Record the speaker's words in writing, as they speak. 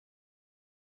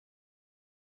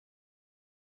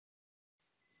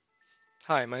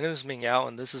Hi, my name is Ming Yao,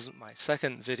 and this is my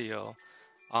second video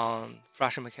on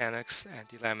fracture mechanics and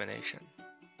delamination.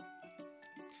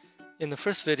 In the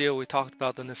first video, we talked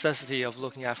about the necessity of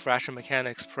looking at fracture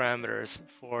mechanics parameters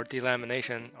for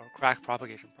delamination or crack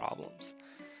propagation problems.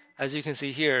 As you can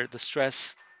see here, the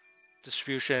stress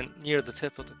distribution near the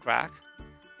tip of the crack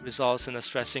results in a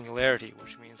stress singularity,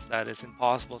 which means that it's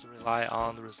impossible to rely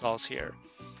on the results here.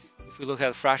 If we look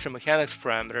at fracture mechanics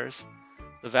parameters,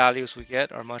 the values we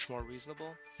get are much more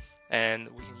reasonable, and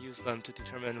we can use them to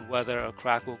determine whether a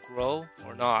crack will grow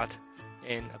or not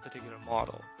in a particular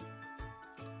model.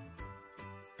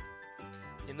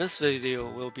 In this video,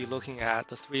 we'll be looking at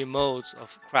the three modes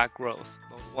of crack growth,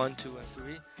 mode 1, 2, and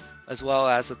 3, as well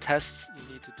as the tests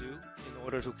you need to do in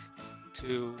order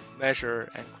to measure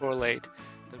and correlate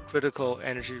the critical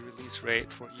energy release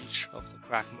rate for each of the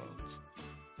crack modes.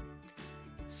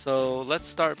 So let's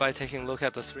start by taking a look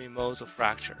at the three modes of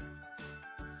fracture.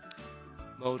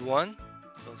 Mode 1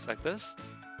 looks like this.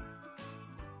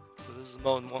 So this is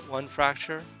mode 1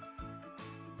 fracture.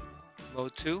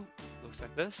 Mode 2 looks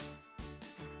like this.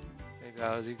 Maybe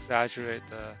I'll exaggerate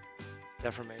the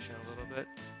deformation a little bit.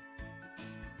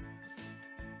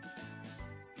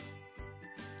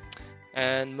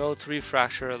 And mode 3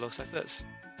 fracture looks like this.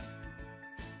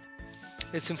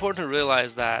 It's important to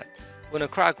realize that when a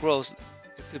crack grows,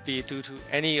 it could be due to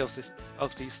any of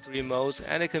these three modes,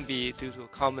 and it can be due to a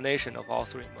combination of all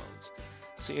three modes.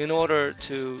 So in order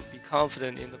to be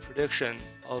confident in the prediction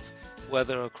of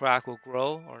whether a crack will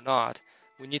grow or not,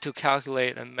 we need to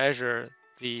calculate and measure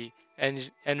the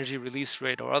energy release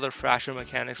rate or other fracture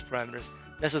mechanics parameters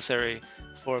necessary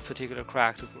for a particular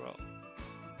crack to grow.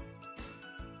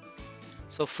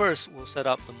 So first, we'll set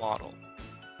up the model.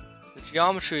 The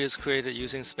geometry is created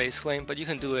using SpaceClaim, but you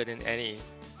can do it in any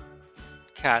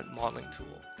CAD modeling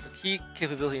tool. The key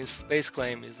capability in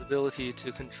SpaceClaim is the ability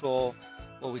to control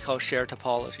what we call shared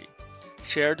topology.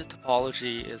 Shared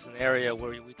topology is an area where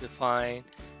we define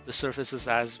the surfaces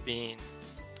as being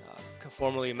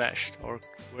conformally meshed, or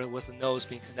with the nodes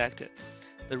being connected.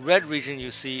 The red region you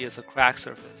see is a crack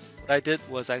surface. What I did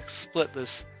was I split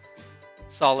this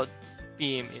solid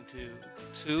beam into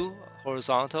two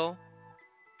horizontal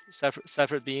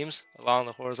separate beams along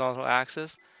the horizontal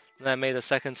axis, and I made a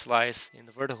second slice in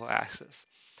the vertical axis.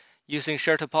 Using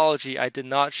shared topology, I did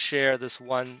not share this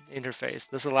one interface.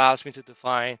 This allows me to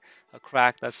define a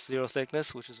crack that's zero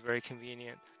thickness, which is very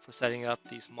convenient for setting up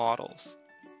these models.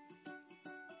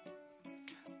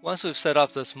 Once we've set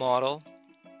up this model,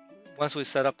 once we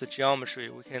set up the geometry,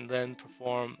 we can then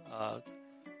perform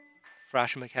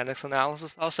fracture mechanics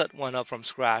analysis. I'll set one up from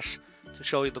scratch to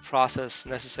show you the process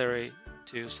necessary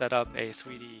to set up a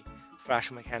 3D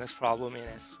fracture mechanics problem in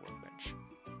ANSYS Workbench.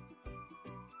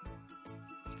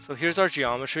 So here's our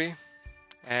geometry,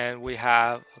 and we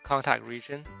have a contact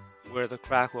region where the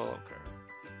crack will occur.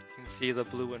 You can see the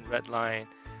blue and red line.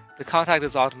 The contact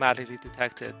is automatically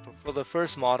detected, but for the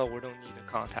first model, we don't need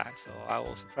a contact, so I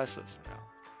will suppress this for now.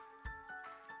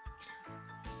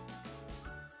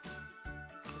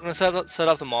 I'm going to set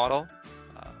up the model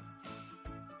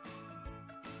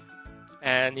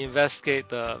and investigate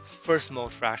the first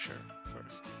mode fracture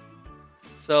first.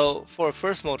 So for a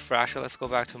first mode fracture, let's go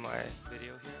back to my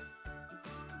video here.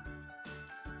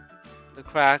 The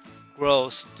crack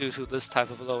grows due to this type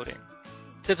of loading.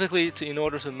 Typically, in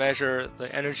order to measure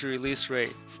the energy release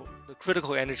rate, the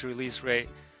critical energy release rate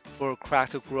for a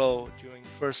crack to grow during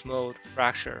first mode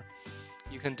fracture,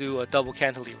 you can do a double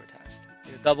cantilever test.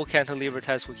 In a double cantilever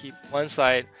test, we keep one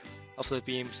side of the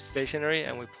beam stationary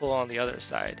and we pull on the other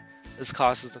side. This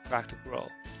causes the crack to grow.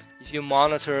 If you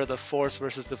monitor the force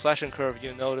versus deflection curve,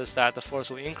 you'll notice that the force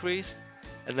will increase,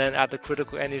 and then at the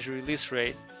critical energy release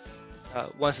rate,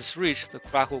 once it's reached, the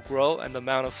crack will grow and the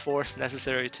amount of force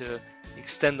necessary to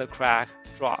extend the crack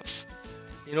drops.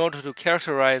 In order to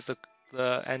characterize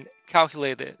and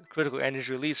calculate the critical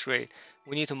energy release rate,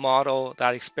 we need to model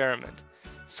that experiment.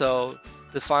 So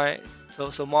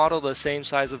model the same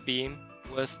size of beam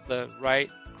with the right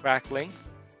crack length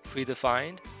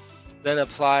predefined, then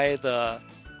apply the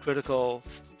critical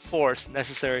force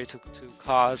necessary to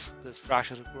cause this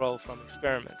fracture to grow from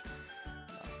experiment.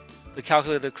 The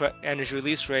calculated energy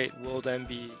release rate will then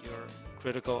be your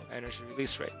critical energy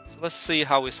release rate. So let's see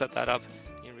how we set that up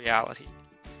in reality.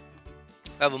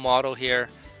 I have a model here.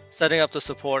 Setting up the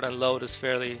support and load is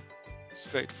fairly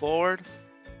straightforward.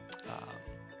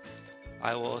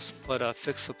 I will put a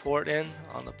fixed support in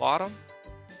on the bottom,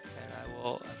 and I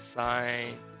will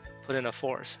put in a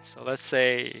force. So let's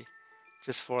say,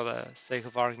 just for the sake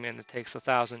of argument, it takes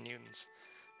 1,000 newtons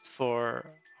for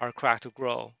our crack to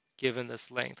grow given this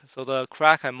length. So the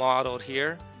crack I modeled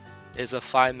here is a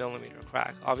 5mm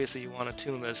crack. Obviously, you want to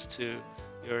tune this to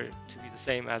be the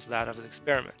same as that of the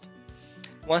experiment.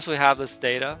 Once we have this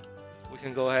data, we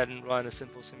can go ahead and run a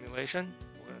simple simulation.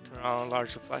 We're going to turn on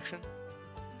large deflection.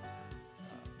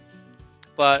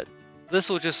 But this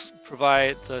will just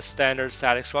provide the standard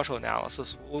static structural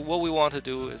analysis. What we want to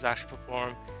do is actually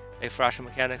perform a fracture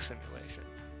mechanics simulation.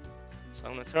 So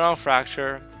I'm going to turn on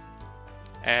fracture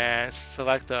and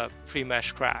select the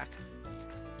pre-mesh crack.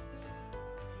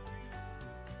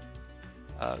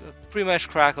 The pre-mesh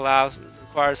crack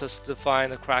requires us to define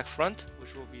the crack front,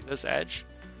 which will be this edge.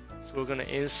 So we're going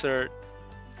to insert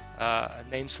a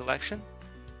name selection,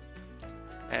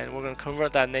 and we're going to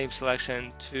convert that name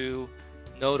selection to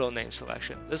nodal name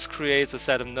selection. This creates a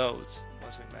set of nodes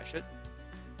once we mesh it.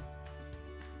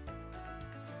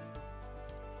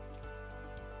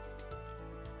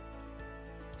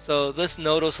 So this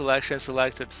nodal selection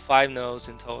selected 5 nodes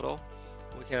in total.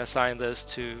 We can assign this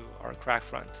to our crack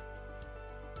front.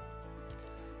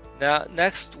 Now,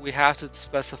 next we have to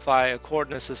specify a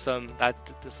coordinate system that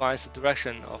defines the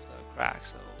direction of the crack.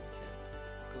 So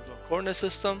we can go to a coordinate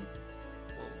system.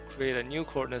 We'll create a new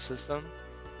coordinate system.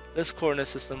 This coordinate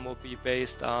system will be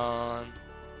based on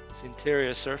this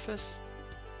interior surface,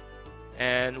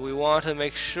 and we want to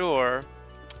make sure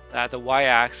that the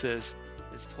y-axis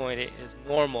is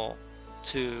normal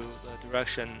to the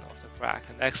direction of the crack,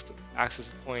 and the x-axis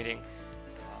is pointing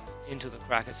into the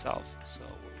crack itself. So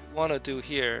what we want to do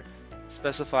here is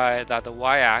specify that the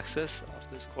y-axis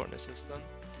of this coordinate system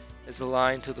is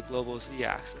aligned to the global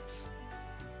z-axis.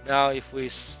 Now, if we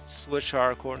switch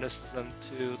our coordinate system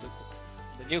to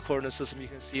the new coordinate system, you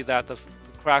can see that the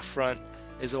crack front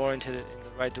is oriented in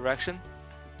the right direction,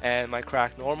 and my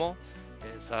crack normal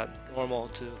is normal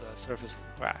to the surface of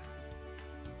the crack.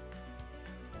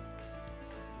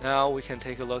 Now we can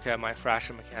take a look at my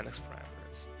fracture mechanics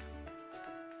parameters.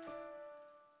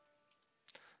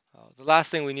 The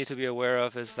last thing we need to be aware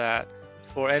of is that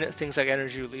for things like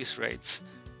energy release rates,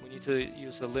 we need to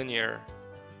use a linear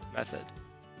method.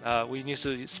 We need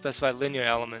to specify linear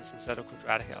elements instead of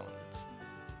quadratic elements.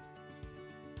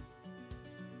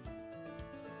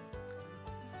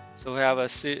 So we have a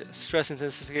stress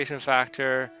intensification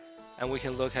factor, and we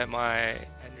can look at my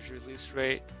energy release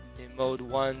rate in mode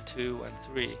 1, 2, and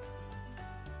 3.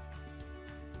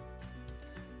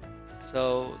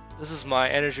 So this is my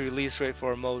energy release rate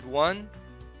for mode 1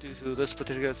 due to this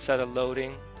particular set of loading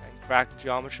and crack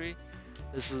geometry.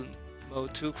 This is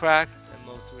mode 2 crack and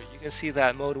mode 3. You can see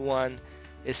that mode 1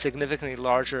 is significantly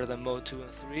larger than mode 2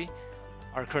 and 3.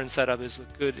 Our current setup is a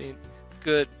good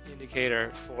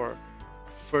indicator for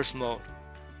first mode,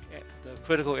 the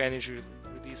critical energy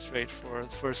release rate for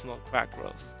first mode crack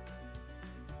growth.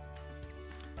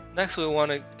 Next, we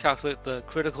want to calculate the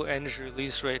critical energy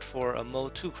release rate for a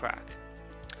mode 2 crack.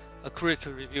 A quick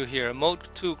review here. A mode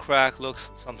 2 crack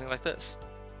looks something like this.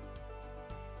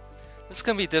 This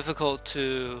can be difficult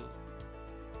to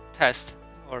test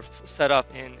or set up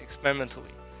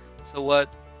experimentally. So what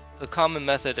the common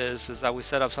method is that we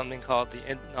set up something called the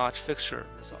end-notch fixture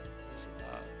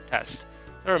test.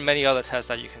 There are many other tests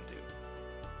that you can do.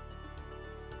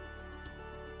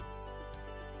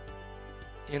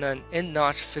 In an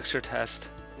end-notch fixture test,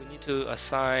 we need to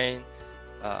apply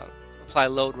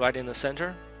load right in the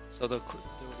center. So there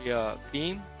will be a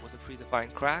beam with a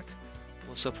predefined crack.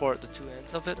 We'll support the two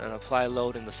ends of it and apply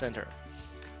load in the center.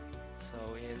 So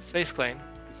in SpaceClaim,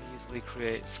 we can easily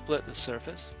split the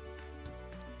surface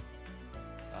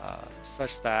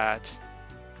such that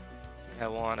I think I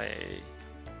want a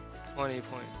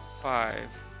 20.5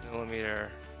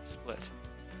 millimeter split.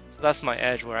 So that's my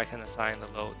edge where I can assign the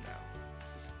load now.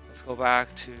 Let's go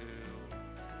back to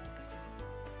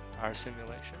our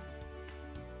simulation.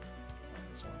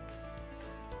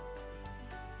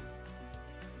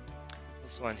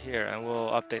 This one here, and we'll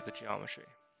update the geometry.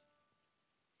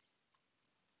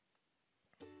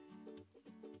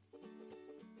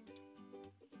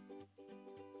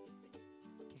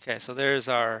 Okay, so there's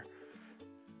our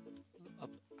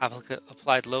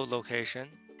applied load location.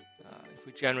 If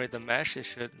we generate the mesh, it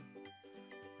should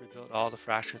rebuild all the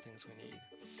fracture things we need.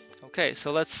 Okay,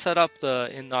 so let's set up the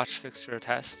in-notch fixture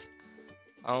test.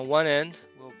 On one end,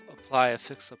 we'll apply a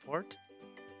fixed support.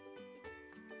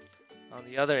 On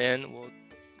the other end, we'll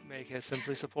make it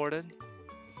simply supported.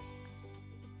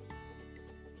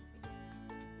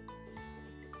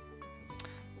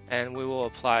 And we will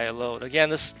apply a load. Again,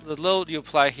 the load you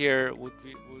apply here would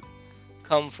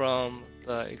come from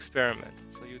the experiment.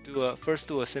 So you first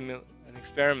do an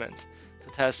experiment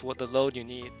to test what the load you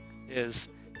need is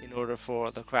in order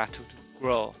for the crack to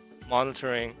grow.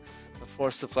 Monitoring the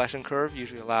force deflection curve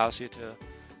usually allows you to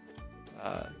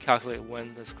calculate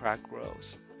when this crack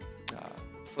grows.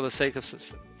 For the sake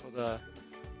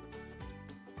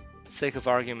of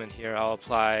argument here, I'll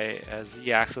apply a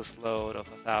z-axis load of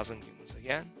 1,000 newtons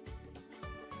again.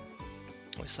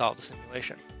 We solve the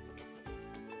simulation.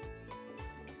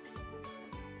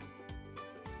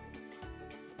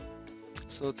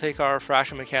 So we'll take our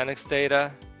fraction mechanics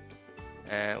data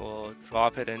and we'll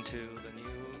drop it into the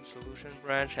new solution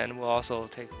branch, and we'll also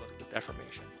take a look at the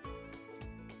deformation.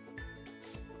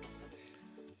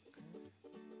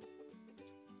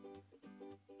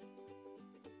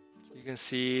 So you can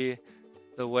see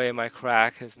the way my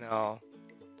crack is now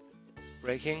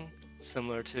breaking,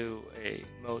 similar to a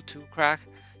mode 2 crack.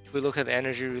 If we look at the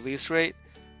energy release rate,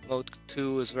 mode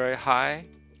 2 is very high,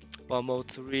 while mode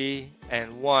 3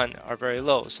 and 1 are very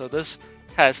low. So this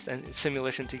test and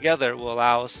simulation together will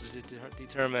allow us to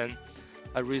determine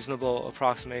a reasonable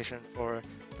approximation for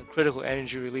the critical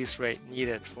energy release rate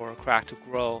needed for a crack to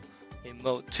grow in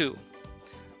mode 2.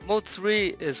 Mode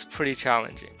 3 is pretty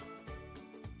challenging.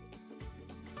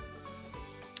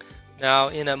 Now,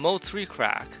 in a mode 3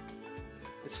 crack,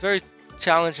 it's very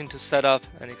challenging to set up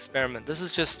an experiment. This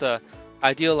is just the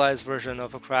idealized version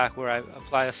of a crack where I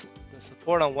apply the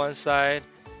support on one side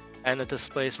and the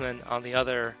displacement on the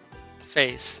other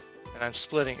face, and I'm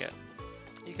splitting it.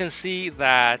 You can see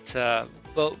that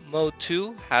mode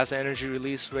 2 has an energy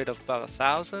release rate of about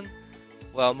 1,000,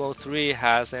 while mode 3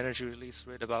 has an energy release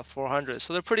rate about 400.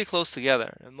 So they're pretty close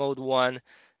together, and mode 1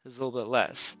 is a little bit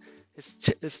less.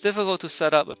 It's difficult to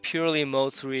set up a purely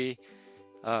mode 3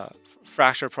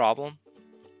 fracture problem.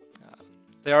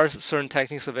 There are certain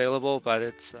techniques available, but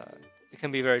it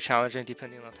can be very challenging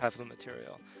depending on the type of the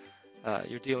material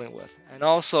you're dealing with. And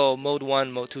also, mode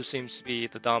 1, mode 2 seems to be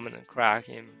the dominant crack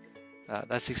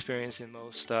that's experienced in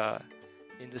most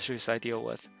industries I deal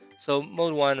with. So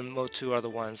mode 1 and mode 2 are the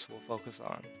ones we'll focus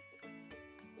on.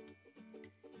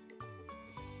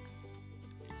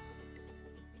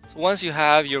 So once you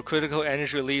have your critical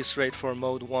energy release rate for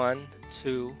mode 1,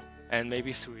 2, and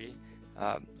maybe 3,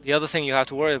 the other thing you have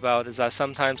to worry about is that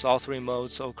sometimes all 3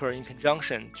 modes occur in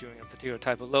conjunction during a particular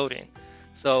type of loading.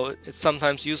 So it's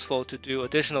sometimes useful to do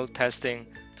additional testing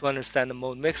to understand the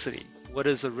mode mixity. What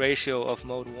is the ratio of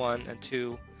mode 1 and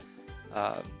 2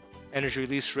 energy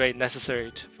release rate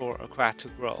necessary for a crack to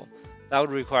grow? That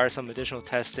would require some additional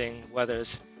testing, whether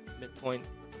it's midpoint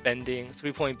bending,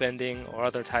 3-point bending, or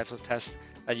other types of tests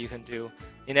that you can do.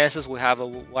 In ANSYS, we have a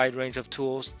wide range of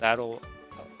tools that'll,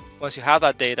 once you have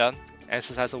that data,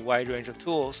 ANSYS has a wide range of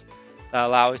tools that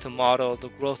allow you to model the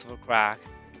growth of a crack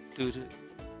due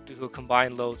to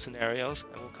combined load scenarios,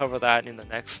 and we'll cover that in the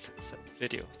next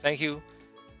video. Thank you.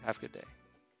 Have a good day.